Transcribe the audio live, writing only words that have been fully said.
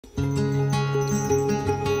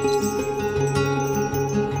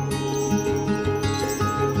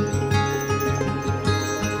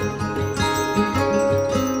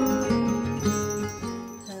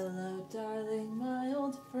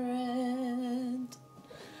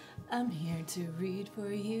I'm here to read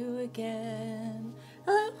for you again.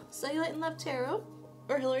 Hello, Cellulite and Love Tarot,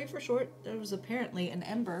 or Hillary for short. There was apparently an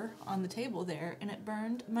ember on the table there, and it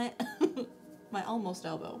burned my my almost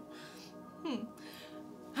elbow.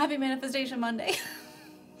 Happy Manifestation Monday.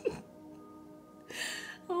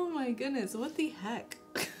 Oh my goodness, what the heck?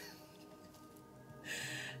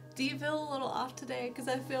 Do you feel a little off today? Because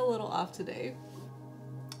I feel a little off today.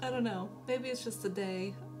 I don't know. Maybe it's just the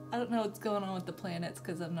day. I don't know what's going on with the planets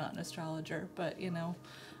because I'm not an astrologer, but you know,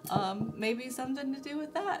 maybe something to do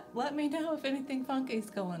with that. Let me know if anything funky's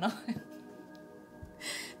going on.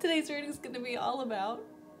 Today's reading is going to be all about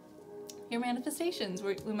your manifestations.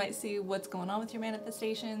 We might see what's going on with your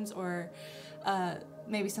manifestations, or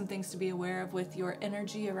maybe some things to be aware of with your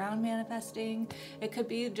energy around manifesting. It could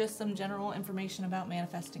be just some general information about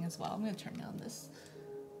manifesting as well. I'm going to turn down this.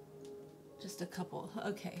 Just a couple.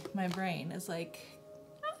 Okay, my brain is like,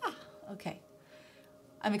 okay.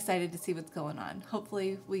 I'm excited to see what's going on.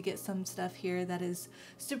 Hopefully we get some stuff here that is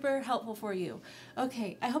super helpful for you.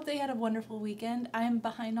 Okay, I hope that you had a wonderful weekend. I'm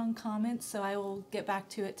behind on comments, so I will get back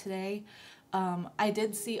to it today. I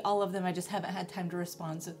did see all of them. I just haven't had time to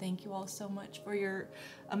respond, so thank you all so much for your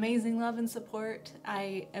amazing love and support.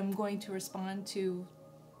 I am going to respond to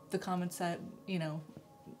the comments that, you know,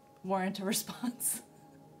 warrant a response.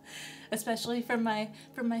 Especially from my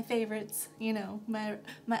favorites, you know, my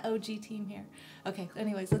OG team here. Okay,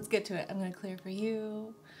 anyways, let's get to it. I'm going to clear for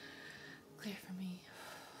you. Clear for me.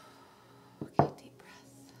 Okay, deep breath.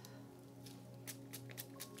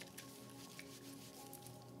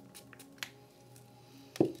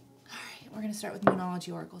 Alright, we're going to start with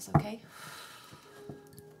Moonology Oracles, okay?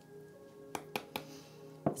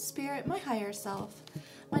 Spirit, my higher self,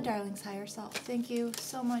 my darling's higher self, thank you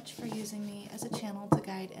so much for using me as a channel to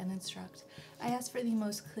guide and instruct. I ask for the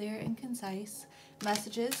most clear and concise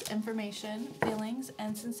messages, information, feelings,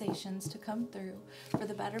 and sensations to come through for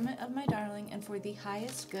the betterment of my darling and for the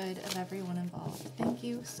highest good of everyone involved. Thank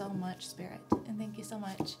you so much, Spirit, and thank you so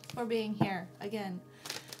much for being here again.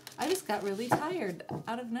 I just got really tired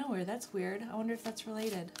out of nowhere. That's weird. I wonder if that's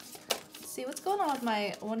related. See what's going on with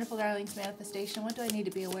my wonderful darling's manifestation. What do I need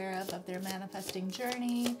to be aware of their manifesting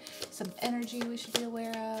journey? Some energy we should be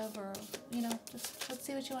aware of, or, you know, just let's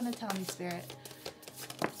see what you want to tell me, Spirit.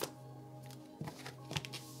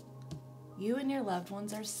 You and your loved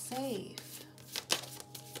ones are safe.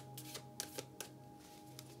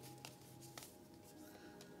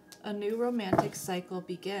 A new romantic cycle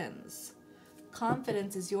begins.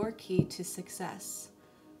 Confidence is your key to success.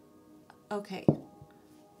 Okay.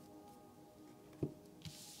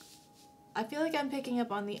 I feel like I'm picking up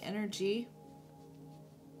on the energy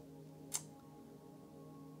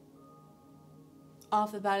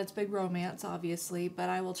off the bat. It's big romance, obviously, but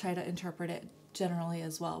I will try to interpret it generally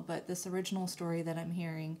as well. But this original story that I'm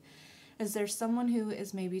hearing is there's someone who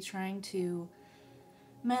is maybe trying to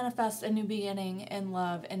manifest a new beginning in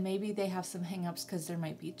love, and maybe they have some hang-ups because there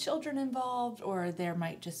might be children involved, or there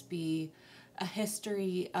might just be a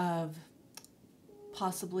history of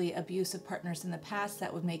possibly abusive partners in the past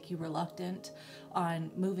that would make you reluctant on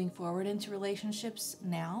moving forward into relationships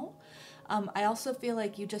now. I also feel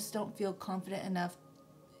like you just don't feel confident enough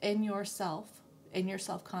in yourself, in your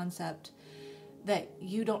self-concept, that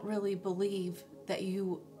you don't really believe that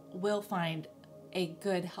you will find a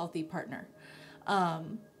good, healthy partner.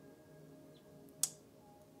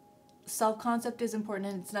 Self-concept is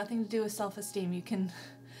important, and it's nothing to do with self-esteem. You can...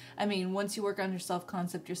 I mean, once you work on your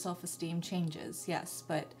self-concept, your self-esteem changes, yes,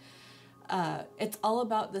 but it's all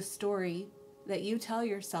about the story that you tell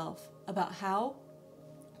yourself about how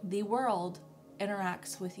the world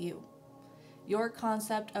interacts with you. Your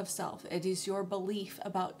concept of self, it is your belief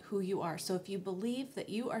about who you are. So if you believe that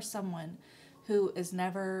you are someone who is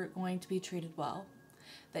never going to be treated well,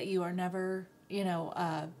 that you are never, you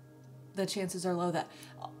know, the chances are low that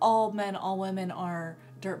all men, all women are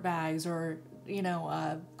dirtbags or, you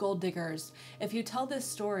know, gold diggers. If you tell this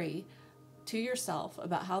story to yourself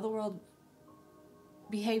about how the world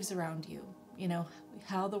behaves around you, you know,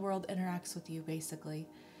 how the world interacts with you, basically,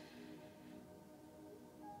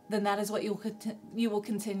 then that is what you will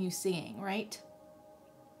continue seeing, right?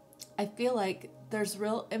 I feel like there's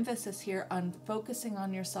real emphasis here on focusing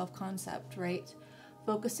on your self-concept, right?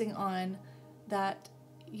 Focusing on that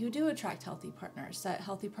you do attract healthy partners, that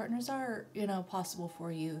healthy partners are, you know, possible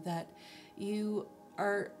for you, that you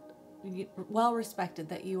are well respected,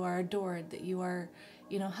 that you are adored, that you are,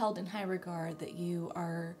 you know, held in high regard, that you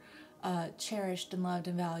are cherished and loved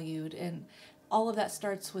and valued, and all of that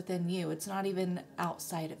starts within you. It's not even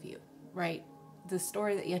outside of you, right? The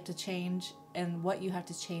story that you have to change and what you have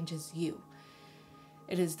to change is you.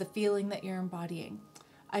 It is the feeling that you're embodying.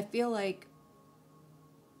 I feel like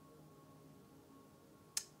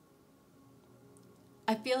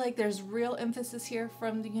there's real emphasis here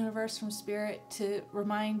from the universe, from spirit, to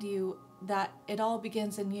remind you that it all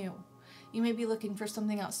begins in you. You may be looking for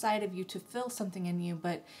something outside of you to fill something in you,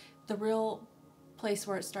 but the real place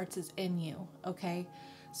where it starts is in you, okay?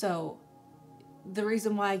 So the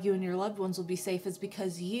reason why you and your loved ones will be safe is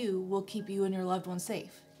because you will keep you and your loved ones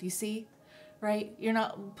safe. Do you see? Right? You're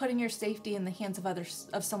not putting your safety in the hands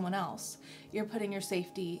of someone else. You're putting your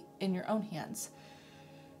safety in your own hands.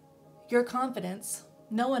 Your confidence,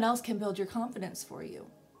 no one else can build your confidence for you.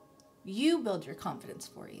 You build your confidence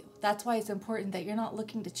for you. That's why it's important that you're not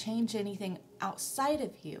looking to change anything outside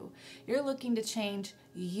of you. You're looking to change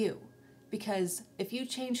you. Because if you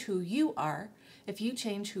change who you are,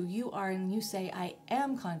 and you say, I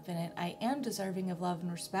am confident, I am deserving of love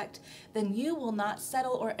and respect, then you will not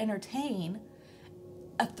settle or entertain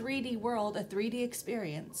a 3D world, a 3D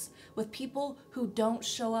experience with people who don't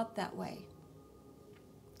show up that way.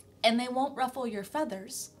 And they won't ruffle your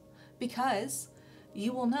feathers, because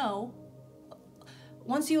you will know,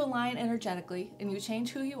 once you align energetically and you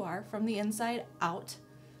change who you are from the inside out,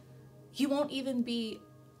 you won't even be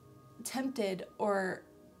tempted or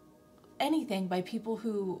anything by people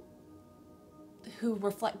who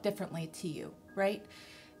reflect differently to you, right?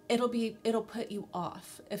 It'll put you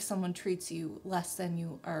off if someone treats you less than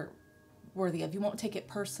you are worthy of. You won't take it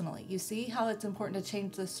personally. You see how it's important to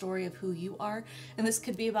change the story of who you are? And this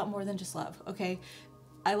could be about more than just love, okay?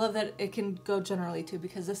 I love that it can go generally too,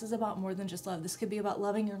 because this is about more than just love. This could be about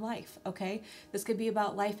loving your life, okay? This could be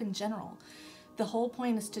about life in general. The whole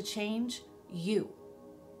point is to change you,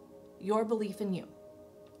 your belief in you.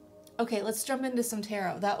 Okay, let's jump into some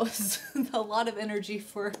tarot. That was a lot of energy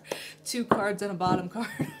for 2 cards and a bottom card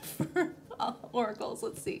for oracles.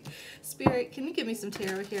 Let's see. Spirit, can you give me some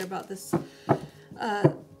tarot here about this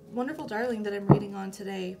wonderful darling that I'm reading on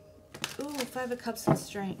today? Ooh, 5 of Cups and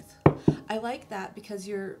Strength. I like that because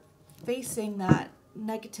you're facing that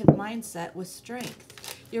negative mindset with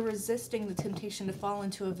strength. You're resisting the temptation to fall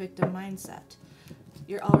into a victim mindset.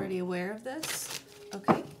 You're already aware of this?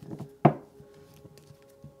 Okay.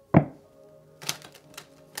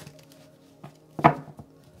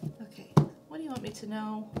 Okay, what do you want me to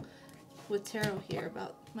know with tarot here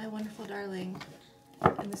about my wonderful darling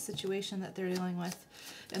and the situation that they're dealing with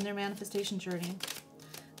and their manifestation journey?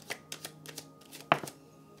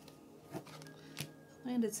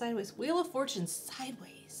 Landed sideways. Wheel of Fortune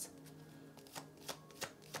sideways.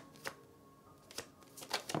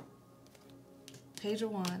 Page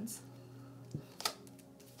of Wands.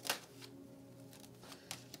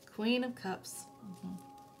 Queen of Cups.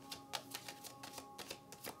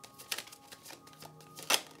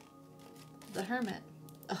 The Hermit.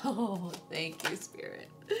 Oh, thank you, Spirit.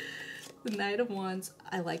 The Knight of Wands.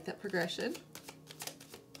 I like that progression.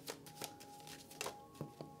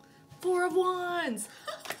 4 of Wands.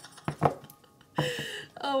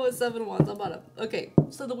 Oh, a 7 of Wands on bottom. Okay,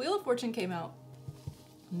 so the Wheel of Fortune came out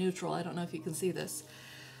neutral. I don't know if you can see this.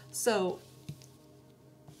 So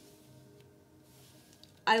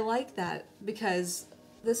I like that because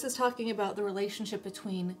this is talking about the relationship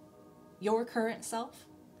between your current self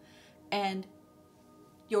and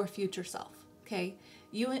your future self. Okay,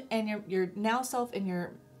 you and your now self and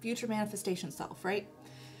your future manifestation self, right?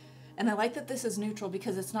 And I like that this is neutral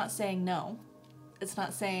because it's not saying no. It's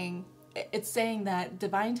saying that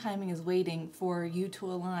divine timing is waiting for you to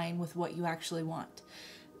align with what you actually want,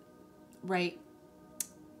 right?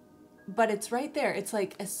 But it's right there. It's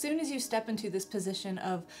like as soon as you step into this position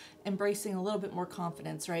of embracing a little bit more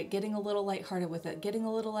confidence, right? Getting a little lighthearted with it, getting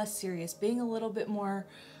a little less serious, being a little bit more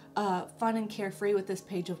fun and carefree with this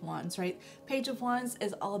Page of Wands, right? Page of Wands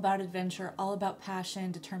is all about adventure, all about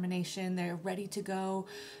passion, determination. They're ready to go.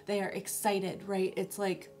 They are excited, right? It's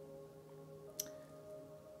like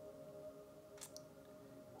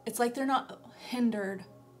they're not hindered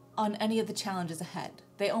on any of the challenges ahead.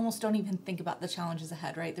 They almost don't even think about the challenges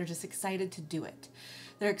ahead, right? They're just excited to do it.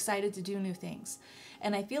 They're excited to do new things.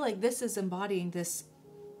 And I feel like this is embodying this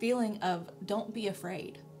feeling of don't be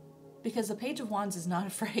afraid. Because the Page of Wands is not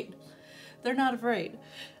afraid. They're not afraid.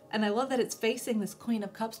 And I love that it's facing this Queen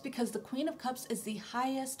of Cups because the Queen of Cups is the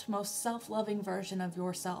highest, most self-loving version of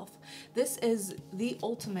yourself. This is the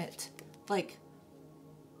ultimate, like,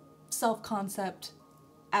 self-concept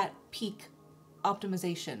at peak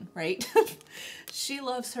optimization, right? She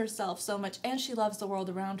loves herself so much and she loves the world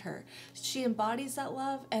around her. She embodies that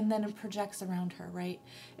love and then it projects around her, right?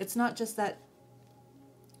 It's not just that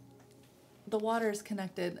the water is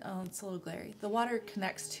connected. Oh, it's a little glary. The water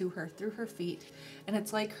connects to her through her feet, and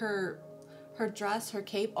it's like her her dress, her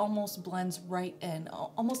cape almost blends right in,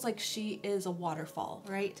 almost like she is a waterfall,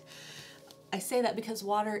 right? I say that because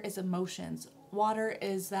water is emotions. Water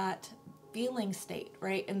is that feeling state,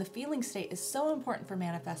 right? And the feeling state is so important for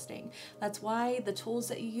manifesting. That's why the tools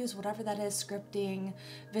that you use, whatever that is, scripting,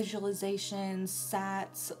 visualization,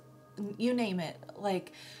 SATs, you name it,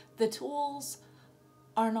 like the tools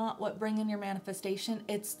are not what bring in your manifestation.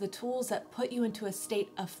 It's the tools that put you into a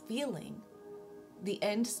state of feeling, the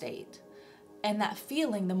end state. And that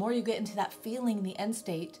feeling, the more you get into that feeling, the end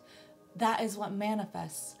state, that is what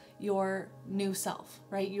manifests your new self,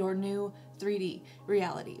 right? Your new 3D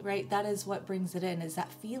reality, right? That is what brings it in, is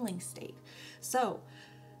that feeling state. So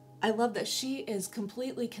I love that she is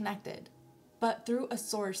completely connected, but through a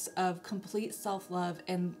source of complete self-love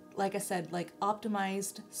and, like I said, like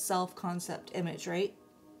optimized self-concept image, right?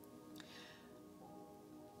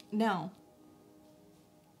 Now,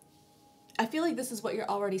 I feel like this is what you're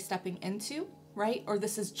already stepping into, right? Or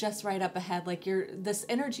this is just right up ahead. Like this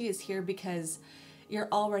energy is here because you're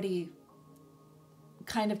already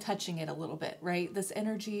kind of touching it a little bit, right? This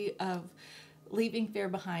energy of leaving fear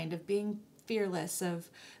behind, of being fearless, of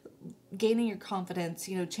gaining your confidence,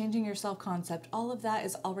 you know, changing your self-concept, all of that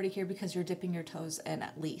is already here because you're dipping your toes in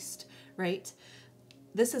at least, right?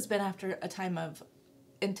 This has been after a time of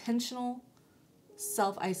intentional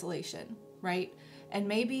self-isolation, right? And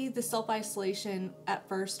maybe the self-isolation at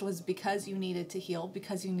first was because you needed to heal,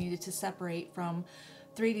 because you needed to separate from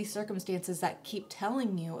 3D circumstances that keep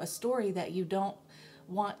telling you a story that you don't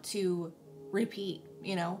want to repeat,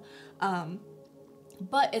 you know?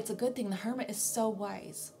 But it's a good thing. The hermit is so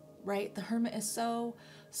wise, right? The hermit is so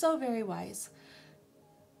very wise.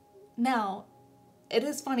 Now, it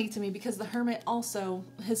is funny to me because the hermit also,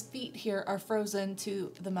 his feet here are frozen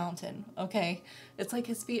to the mountain, okay? It's like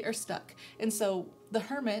his feet are stuck. And so the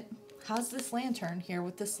hermit has this lantern here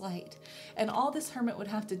with this light. And all this hermit would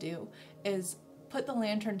have to do is put the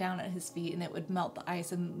lantern down at his feet and it would melt the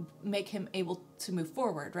ice and make him able to move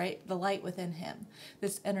forward, right? The light within him,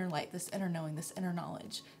 this inner light, this inner knowing, this inner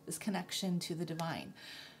knowledge, this connection to the divine.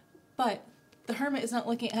 But the hermit is not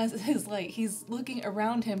looking at his light. He's looking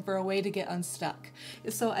around him for a way to get unstuck.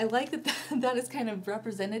 So I like that that is kind of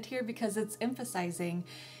represented here because it's emphasizing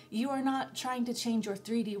you are not trying to change your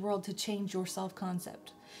 3D world to change your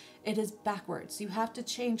self-concept. It is backwards. You have to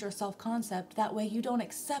change your self-concept. That way you don't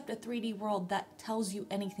accept a 3D world that tells you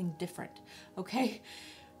anything different. Okay?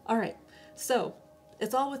 All right. So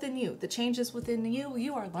it's all within you. The change is within you.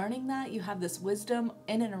 You are learning that. You have this wisdom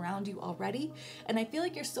in and around you already. And I feel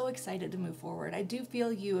like you're so excited to move forward. I do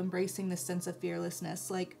feel you embracing this sense of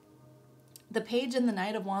fearlessness. Like the Page and the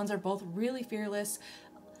Knight of Wands are both really fearless,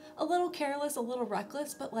 a little careless, a little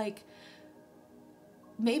reckless, but like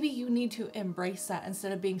maybe you need to embrace that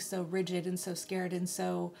instead of being so rigid and so scared and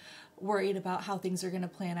so worried about how things are going to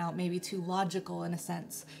plan out, maybe too logical in a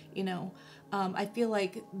sense, you know. I feel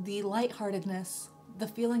like the lightheartedness, the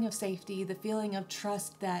feeling of safety, the feeling of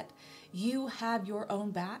trust that you have your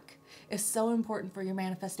own back is so important for your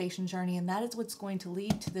manifestation journey, and that is what's going to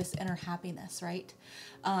lead to this inner happiness, right?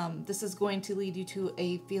 This is going to lead you to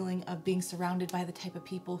a feeling of being surrounded by the type of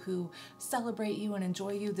people who celebrate you and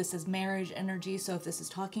enjoy you. This is marriage energy, so if this is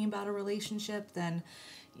talking about a relationship, then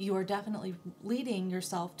you are definitely leading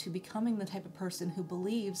yourself to becoming the type of person who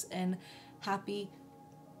believes in happy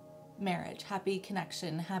marriage, happy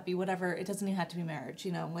connection, happy whatever. It doesn't even have to be marriage,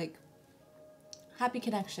 you know, like happy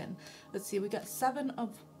connection. Let's see, we got 7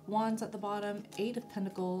 of Wands at the bottom, 8 of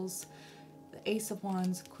Pentacles, the Ace of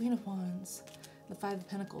Wands, Queen of Wands, the 5 of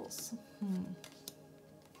Pentacles.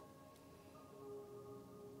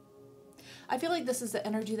 I feel like this is the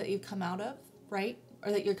energy that you've come out of, right?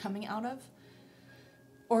 Or that you're coming out of,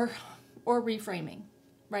 or reframing,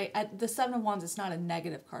 right? At the 7 of Wands, it's not a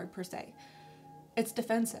negative card per se. It's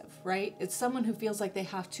defensive, right? It's someone who feels like they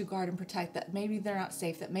have to guard and protect, that maybe they're not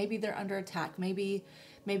safe, that maybe they're under attack, maybe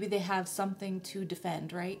they have something to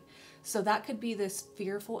defend, right? So that could be this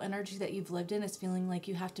fearful energy that you've lived in, is feeling like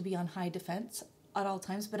you have to be on high defense at all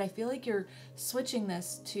times. But I feel like you're switching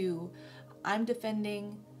this to, I'm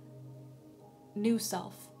defending new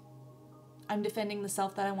self. I'm defending the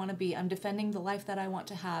self that I want to be. I'm defending the life that I want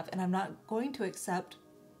to have, and I'm not going to accept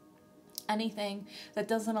anything that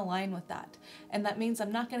doesn't align with that. And that means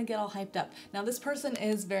I'm not going to get all hyped up. Now, this person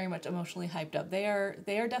is very much emotionally hyped up. They are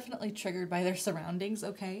definitely triggered by their surroundings,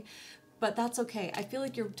 okay? But that's okay. I feel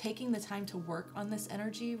like you're taking the time to work on this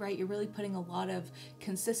energy, right? You're really putting a lot of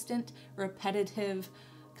consistent, repetitive,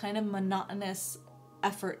 kind of monotonous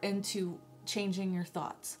effort into changing your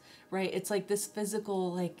thoughts, right? It's like this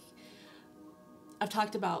physical, like I've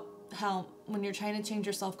talked about how when you're trying to change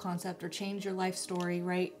your self-concept or change your life story,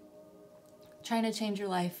 right? trying to change your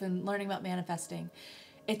life and learning about manifesting,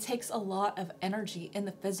 it takes a lot of energy in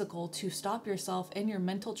the physical to stop yourself in your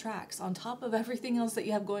mental tracks on top of everything else that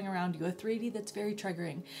you have going around you, a 3D that's very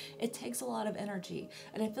triggering. It takes a lot of energy.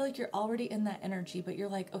 And I feel like you're already in that energy, but you're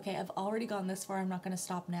like, okay, I've already gone this far. I'm not going to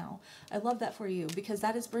stop now. I love that for you because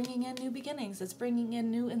that is bringing in new beginnings. It's bringing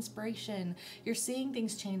in new inspiration. You're seeing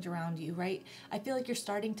things change around you, right? I feel like you're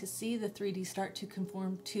starting to see the 3D start to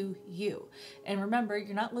conform to you. And remember,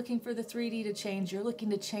 you're not looking for the 3D to change. You're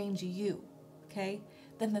looking to change you, okay?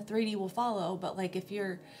 Then the 3D will follow. But like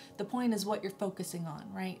the point is what you're focusing on,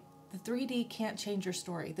 right? The 3D can't change your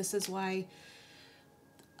story. This is why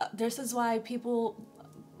people,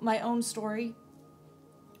 my own story,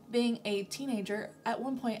 being a teenager, at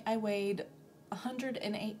one point I weighed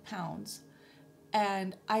 108 pounds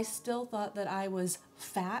and I still thought that I was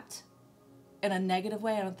fat in a negative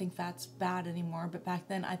way. I don't think fat's bad anymore, but back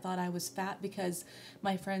then I thought I was fat because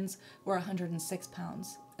my friends were 106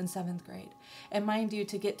 pounds in 7th grade. And mind you,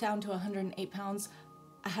 to get down to 108 pounds,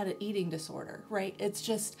 I had an eating disorder, right? It's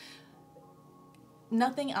just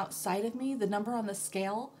nothing outside of me. The number on the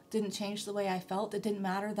scale didn't change the way I felt. It didn't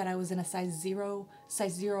matter that I was in a size zero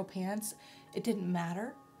pants. It didn't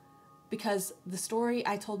matter because the story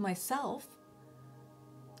I told myself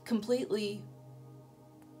completely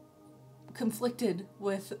conflicted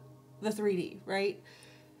with the 3D, right?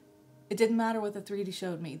 It didn't matter what the 3D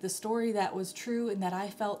showed me. The story that was true and that I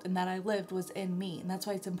felt and that I lived was in me. And that's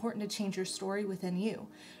why it's important to change your story within you,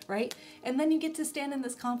 right? And then you get to stand in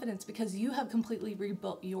this confidence because you have completely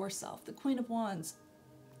rebuilt yourself. The Queen of Wands,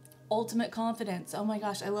 ultimate confidence. Oh my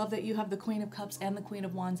gosh, I love that you have the Queen of Cups and the Queen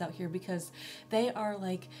of Wands out here because they are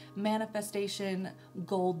like manifestation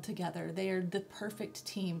gold together. They are the perfect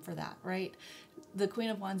team for that, right? The Queen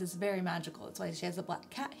of Wands is very magical. That's why she has a black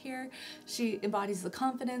cat here. She embodies the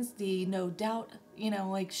confidence, the no doubt,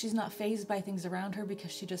 like she's not fazed by things around her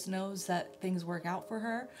because she just knows that things work out for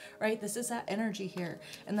her, right? This is that energy here.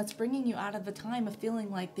 And that's bringing you out of a time of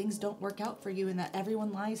feeling like things don't work out for you and that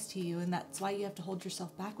everyone lies to you. And that's why you have to hold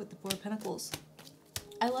yourself back with the 4 of Pentacles.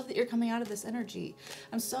 I love that you're coming out of this energy.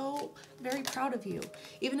 I'm so very proud of you.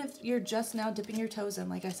 Even if you're just now dipping your toes in,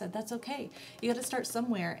 like I said, that's okay. You got to start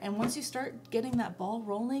somewhere. And once you start getting that ball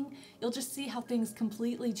rolling, you'll just see how things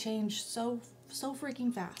completely change so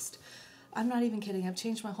freaking fast. I'm not even kidding. I've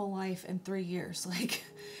changed my whole life in 3 years. Like,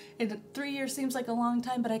 and 3 years seems like a long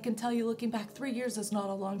time, but I can tell you looking back, 3 years is not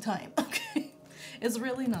a long time, okay? It's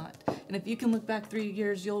really not. And if you can look back 3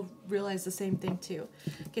 years, you'll realize the same thing too.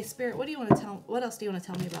 Okay, Spirit, what else do you want to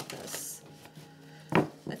tell me about this?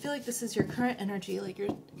 I feel like this is your current energy, like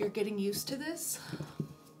you're getting used to this.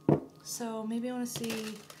 So maybe I want to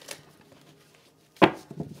see.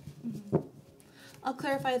 I'll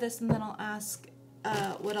clarify this and then I'll ask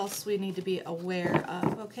what else we need to be aware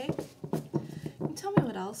of, okay? Can you tell me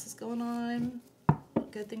what else is going on?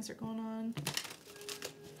 What good things are going on?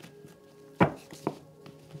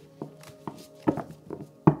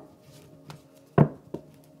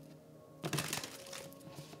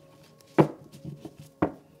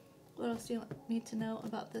 What else do you need to know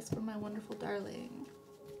about this from my wonderful darling?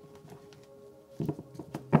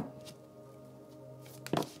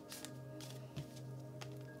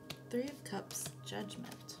 Three of Cups,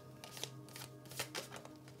 Judgment.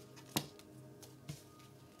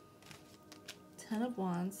 Ten of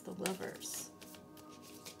Wands, the Lovers.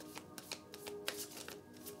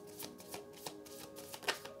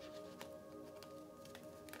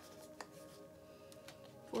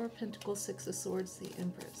 Four of Pentacles, Six of Swords, the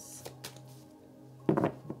Empress.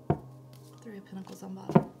 Three of Pentacles on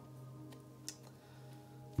bottom.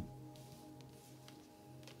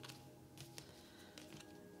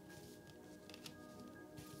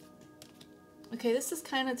 Okay, this is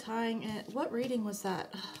kind of tying it. What reading was that?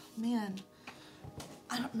 Oh, man,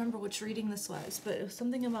 I don't remember which reading this was, but it was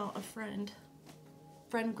something about a friend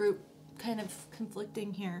group kind of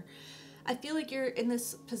conflicting here. I feel like you're in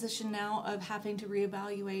this position now of having to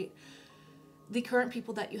reevaluate the current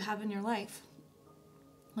people that you have in your life,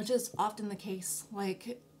 which is often the case.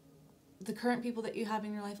 Like, the current people that you have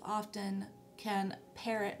in your life often can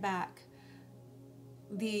parrot back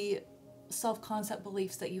the self-concept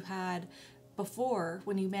beliefs that you had before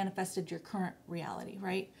when you manifested your current reality,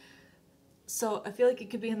 right? So I feel like you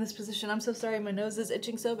could be in this position. I'm so sorry, my nose is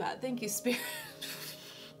itching so bad. Thank you, Spirit.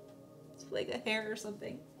 It's like a hair or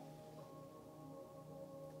something.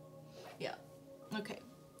 Yeah, okay.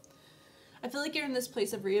 I feel like you're in this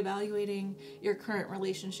place of reevaluating your current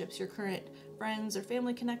relationships, your current friends or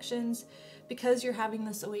family connections, because you're having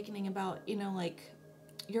this awakening about, like,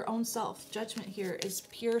 your own self. Judgment here is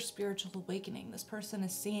pure spiritual awakening. This person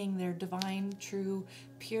is seeing their divine, true,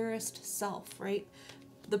 purest self, right?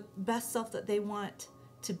 The best self that they want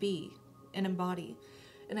to be and embody.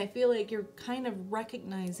 And I feel like you're kind of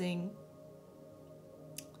recognizing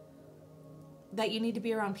that you need to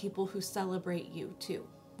be around people who celebrate you too,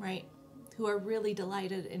 right? Who are really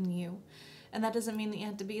delighted in you. And that doesn't mean that you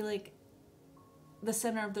have to be like the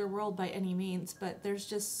center of their world by any means, but there's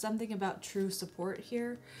just something about true support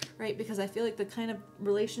here, right? Because I feel like the kind of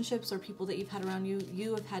relationships or people that you've had around you,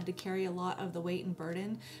 you have had to carry a lot of the weight and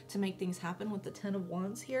burden to make things happen with the 10 of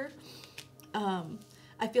Wands here.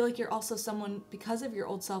 I feel like you're also someone, because of your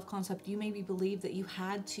old self-concept, you maybe believe that you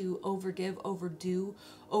had to overgive, overdo,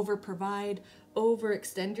 overprovide,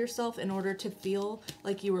 overextend yourself in order to feel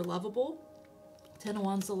like you were lovable. 10 of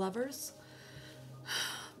Wands, the Lovers.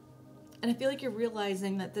 And I feel like you're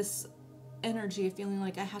realizing that this energy of feeling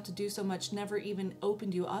like I have to do so much never even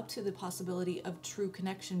opened you up to the possibility of true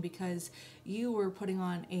connection, because you were putting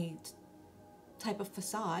on a type of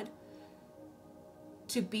facade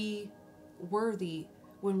to be worthy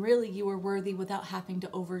when really you were worthy without having to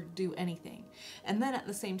overdo anything. And then at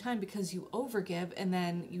the same time, because you overgive and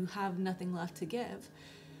then you have nothing left to give,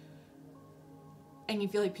 and you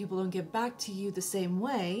feel like people don't give back to you the same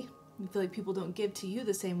way, you feel like people don't give to you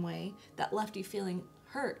the same way, that left you feeling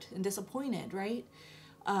hurt and disappointed, right?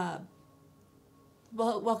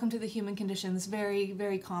 Well, welcome to the human condition. It's very,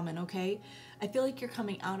 very common, okay? I feel like you're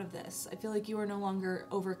coming out of this. I feel like you are no longer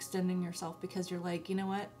overextending yourself, because you're like, you know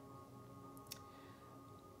what?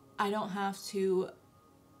 I don't have to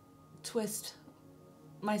twist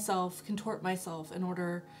myself, contort myself in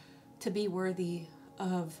order to be worthy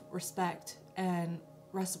of respect and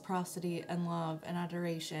reciprocity and love and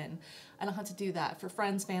adoration. I don't have to do that for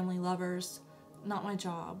friends, family, lovers. Not my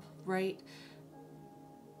job, right?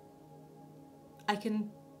 I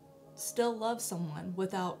can still love someone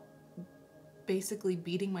without basically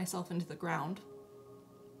beating myself into the ground,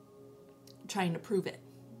 trying to prove it,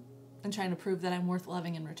 and trying to prove that I'm worth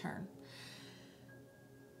loving in return.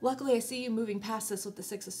 Luckily, I see you moving past this with the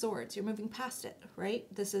Six of Swords. You're moving past it, right?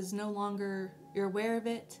 This is no longer, you're aware of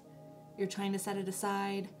it. You're trying to set it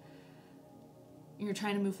aside. You're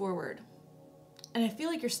trying to move forward. And I feel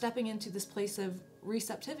like you're stepping into this place of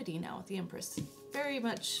receptivity now with the Empress. Very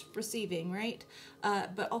much receiving, right?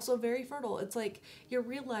 But also very fertile. It's like you're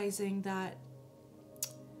realizing that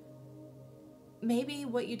maybe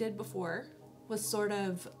what you did before was sort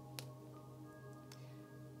of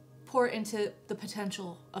pour into the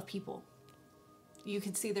potential of people. You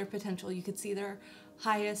could see their potential. You could see their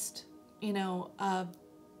highest, their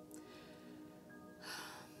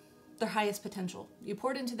highest potential. You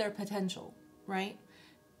poured into their potential, right?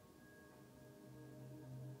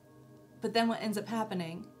 But then what ends up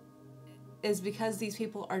happening is, because these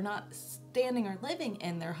people are not standing or living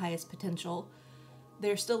in their highest potential,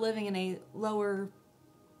 they're still living in a lower,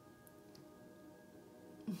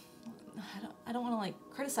 I don't want to like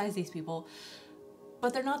criticize these people,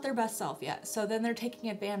 but they're not their best self yet. So then they're taking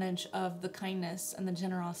advantage of the kindness and the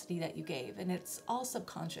generosity that you gave. And it's all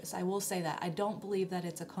subconscious. I will say that. I don't believe that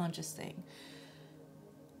it's a conscious thing.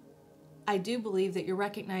 I do believe that you're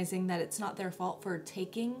recognizing that it's not their fault for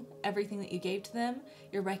taking everything that you gave to them.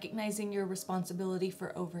 You're recognizing your responsibility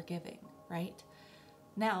for overgiving, right?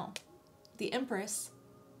 Now, the Empress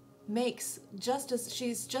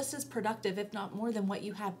she's just as productive, if not more than what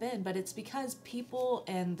you have been, but it's because people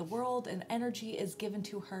and the world and energy is given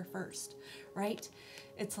to her first, right?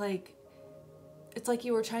 It's like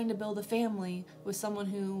you were trying to build a family with someone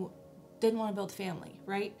who didn't want to build a family,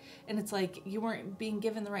 right? And it's like you weren't being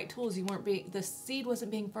given the right tools. The seed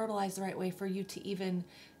wasn't being fertilized the right way for you to even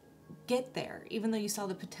get there, even though you saw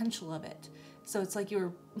the potential of it. So it's like you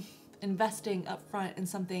were investing up front in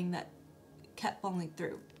something that kept falling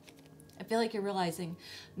through. I feel like you're realizing,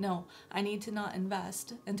 no, I need to not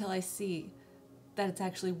invest until I see that it's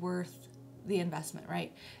actually worth the investment,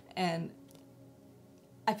 right? And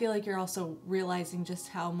I feel like you're also realizing just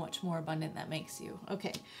how much more abundant that makes you.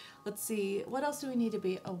 Okay, let's see. What else do we need to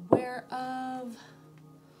be aware of?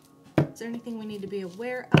 Is there anything we need to be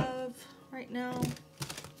aware of right now?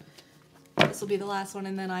 This will be the last one,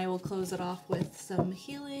 and then I will close it off with some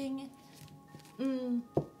healing.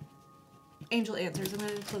 Angel answers. I'm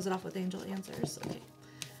going to close it off with angel answers. Okay.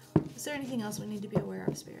 Is there anything else we need to be aware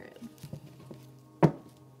of, Spirit?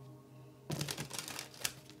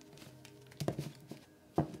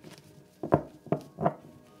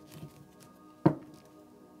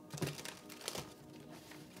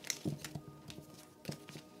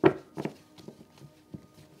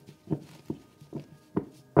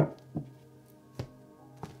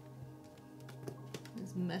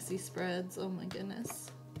 messy spreads. Oh my goodness.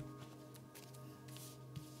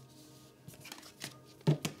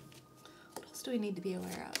 What else do we need to be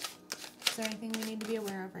aware of? Is there anything we need to be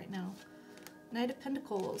aware of right now? Knight of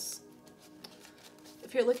Pentacles.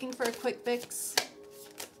 If you're looking for a quick fix,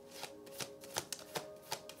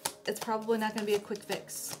 it's probably not going to be a quick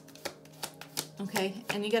fix. Okay?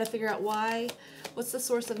 And you got to figure out why. What's the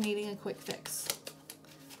source of needing a quick fix?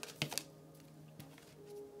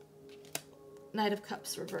 Knight of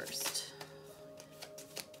Cups reversed.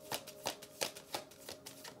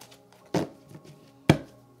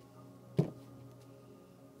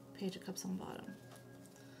 Page of Cups on bottom.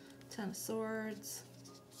 Ten of Swords.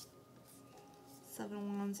 Seven of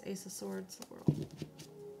Wands, Ace of Swords, the World.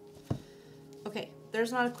 Okay,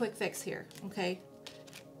 there's not a quick fix here, okay?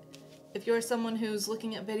 If you're someone who's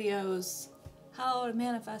looking at videos, how to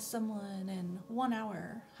manifest someone in 1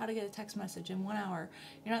 hour, how to get a text message in 1 hour,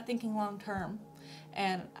 you're not thinking long term.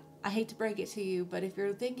 And I hate to break it to you, but if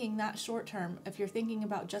you're thinking that short term, if you're thinking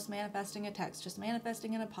about just manifesting a text, just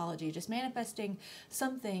manifesting an apology, just manifesting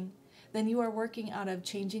something, then you are working out of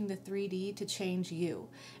changing the 3D to change you.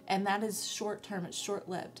 And that is short term, it's short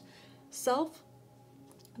lived.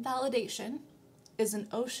 Self-validation is an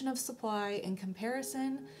ocean of supply in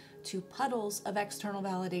comparison to puddles of external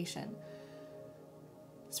validation.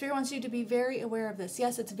 Spirit wants you to be very aware of this.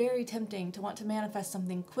 Yes, it's very tempting to want to manifest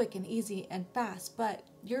something quick and easy and fast, but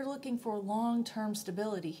you're looking for long-term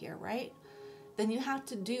stability here, right? Then you have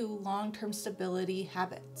to do long-term stability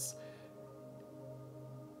habits.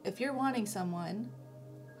 If you're wanting someone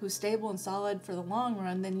who's stable and solid for the long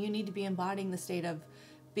run, then you need to be embodying the state of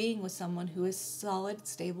being with someone who is solid,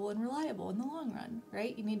 stable, and reliable in the long run,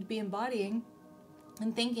 right? You need to be embodying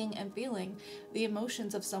and thinking and feeling the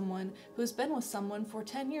emotions of someone who's been with someone for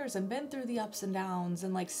 10 years and been through the ups and downs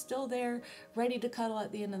and like still there ready to cuddle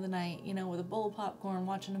at the end of the night, you know, with a bowl of popcorn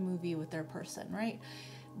watching a movie with their person, right?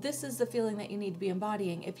 This is the feeling that you need to be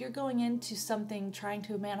embodying. If you're going into something trying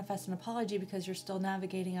to manifest an apology because you're still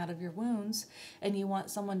navigating out of your wounds and you want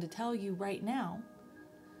someone to tell you right now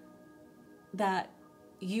that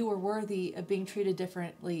you were worthy of being treated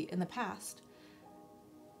differently in the past,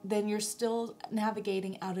 then you're still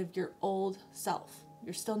navigating out of your old self.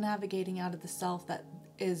 You're still navigating out of the self that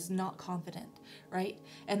is not confident, right?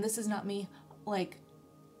 And this is not me like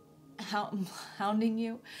hounding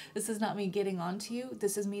you. This is not me getting onto you.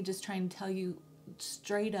 This is me just trying to tell you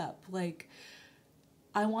straight up, like,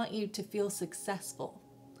 I want you to feel successful.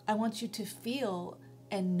 I want you to feel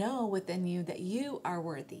and know within you that you are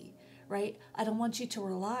worthy, right? I don't want you to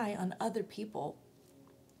rely on other people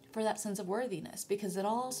for that sense of worthiness, because it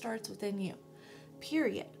all starts within you,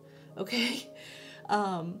 period. Okay?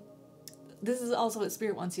 This is also what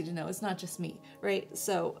Spirit wants you to know. It's not just me, right?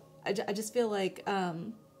 So I just feel like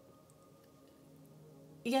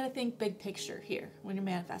you got to think big picture here when you're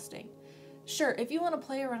manifesting. Sure, if you want to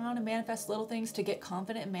play around and manifest little things to get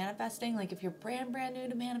confident in manifesting, like if you're brand new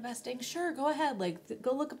to manifesting, sure, go ahead. Like,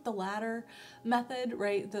 go look up the ladder method,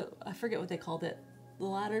 right? I forget what they called it. The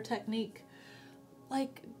ladder technique.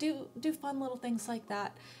 Like, do fun little things like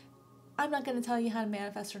that. I'm not going to tell you how to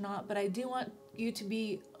manifest or not, but I do want you to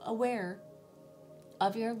be aware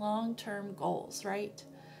of your long-term goals, right?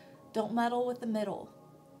 Don't meddle with the middle.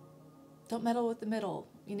 Don't meddle with the middle.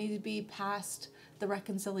 You need to be past the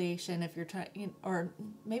reconciliation if you're trying, or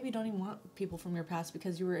maybe you don't even want people from your past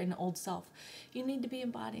because you were an old self. You need to be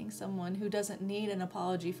embodying someone who doesn't need an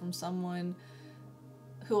apology from someone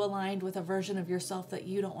who aligned with a version of yourself that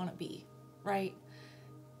you don't want to be, right?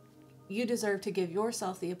 You deserve to give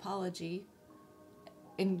yourself the apology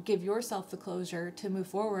and give yourself the closure to move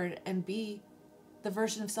forward and be the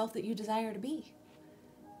version of self that you desire to be,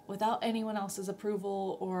 without anyone else's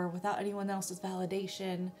approval or without anyone else's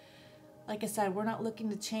validation. Like I said, we're not looking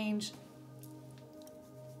to change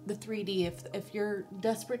the 3D. If you're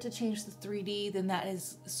desperate to change the 3D, then that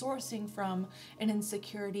is sourcing from an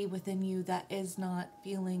insecurity within you that is not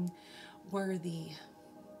feeling worthy.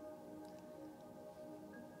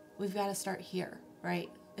 We've got to start here, right?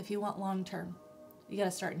 If you want long term, you got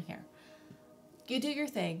to start in here. You do your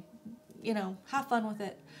thing, you know, have fun with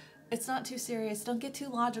it. It's not too serious. Don't get too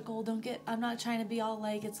logical. I'm not trying to be all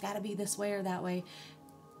like, it's got to be this way or that way.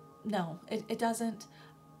 No, it doesn't.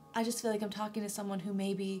 I just feel like I'm talking to someone who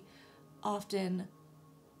maybe often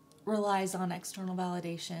relies on external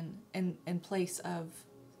validation in place of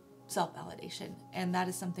self-validation. And that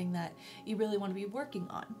is something that you really want to be working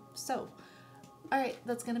on. So, all right,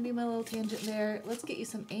 that's going to be my little tangent there. Let's get you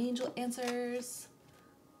some angel answers.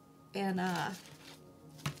 And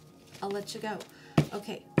I'll let you go.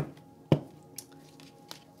 Okay.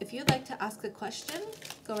 if you'd like to ask a question,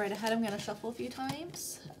 go right ahead. I'm going to shuffle a few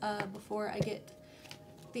times before I get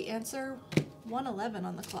the answer. 1:11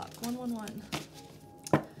 on the clock. 111.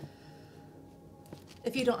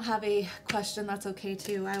 If you don't have a question, that's okay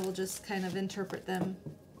too. I will just kind of interpret them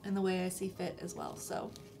in the way I see fit as well. So,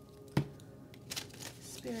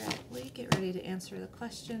 Spirit, will you get ready to answer the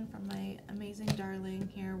question from my amazing darling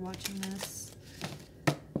here watching this?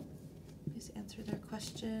 Please answer their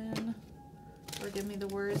question or give me the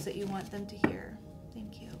words that you want them to hear.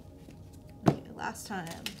 Thank you. Okay, last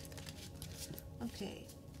time. Okay.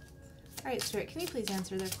 All right, Spirit, can you please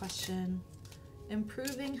answer their question?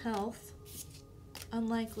 Improving health.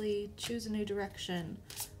 Unlikely, choose a new direction.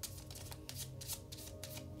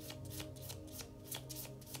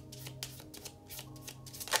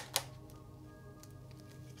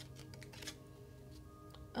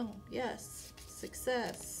 Oh, yes.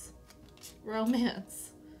 Success.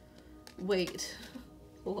 Romance. Wait.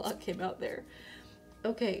 A lot came out there.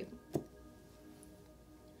 Okay.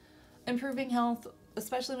 Improving health,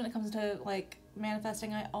 especially when it comes to like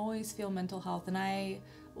manifesting, I always feel mental health, and I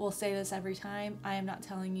will say this every time. I am not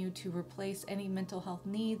telling you to replace any mental health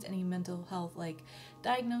needs, any mental health like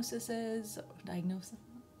diagnosis.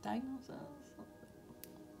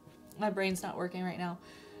 My brain's not working right now.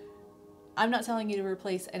 I'm not telling you to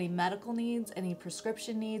replace any medical needs, any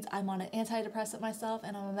prescription needs. I'm on an antidepressant myself,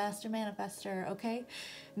 and I'm a master manifester, okay?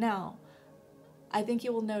 Now, I think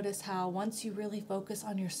you will notice how once you really focus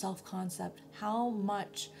on your self-concept, how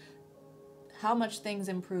much things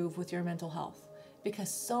improve with your mental health. Because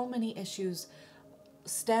so many issues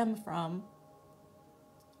stem from,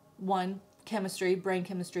 one, chemistry, brain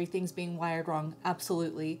chemistry, things being wired wrong,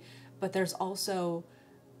 absolutely. But there's also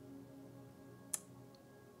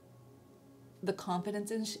the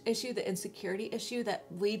confidence issue, the insecurity issue that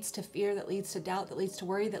leads to fear, that leads to doubt, that leads to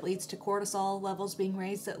worry, that leads to cortisol levels being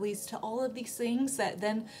raised, that leads to all of these things that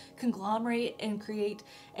then conglomerate and create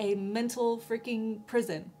a mental freaking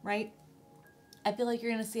prison, right? I feel like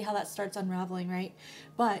you're going to see how that starts unraveling, right?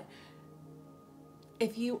 But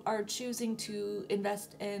if you are choosing to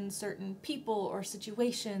invest in certain people or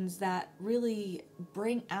situations that really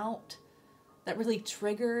bring out, that really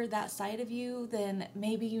trigger that side of you, then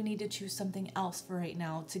maybe you need to choose something else for right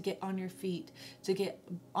now to get on your feet, to get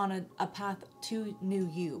on a path to new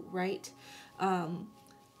you, right? Down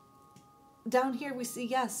here we see,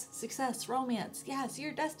 yes, success, romance. Yes,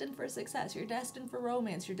 you're destined for success. You're destined for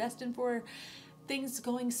romance. You're destined for things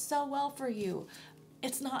going so well for you.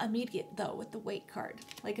 It's not immediate though with the Weight card.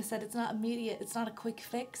 Like I said, it's not immediate. It's not a quick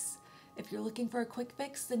fix. If you're looking for a quick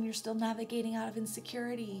fix, then you're still navigating out of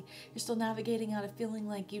insecurity. You're still navigating out of feeling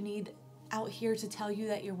like you need out here to tell you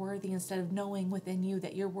that you're worthy instead of knowing within you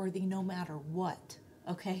that you're worthy no matter what.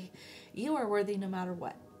 Okay? You are worthy no matter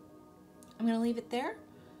what. I'm going to leave it there.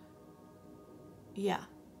 Yeah,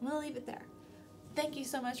 I'm going to leave it there. Thank you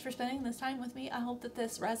so much for spending this time with me. I hope that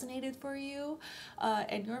this resonated for you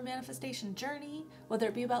and your manifestation journey, whether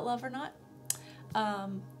it be about love or not.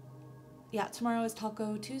 Yeah, tomorrow is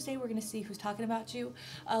Taco Tuesday. We're going to see who's talking about you.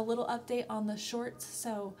 A little update on the shorts.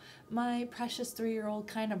 So my precious 3-year-old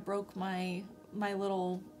kind of broke my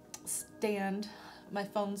little stand, my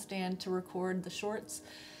phone stand to record the shorts.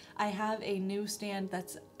 I have a new stand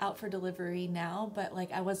that's out for delivery now, but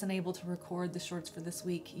like I wasn't able to record the shorts for this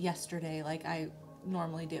week yesterday like I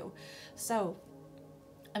normally do. So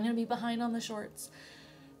I'm going to be behind on the shorts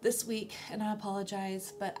this week, and I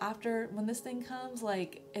apologize, but when this thing comes,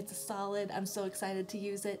 like, it's a solid. I'm so excited to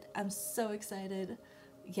use it. I'm so excited.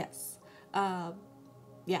 Yes.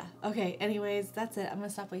 Yeah. Okay. Anyways, that's it. I'm going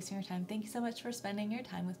to stop wasting your time. Thank you so much for spending your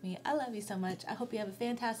time with me. I love you so much. I hope you have a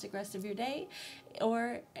fantastic rest of your day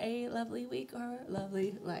or a lovely week or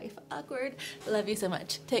lovely life. Awkward. Love you so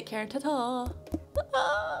much. Take care. Ta-ta.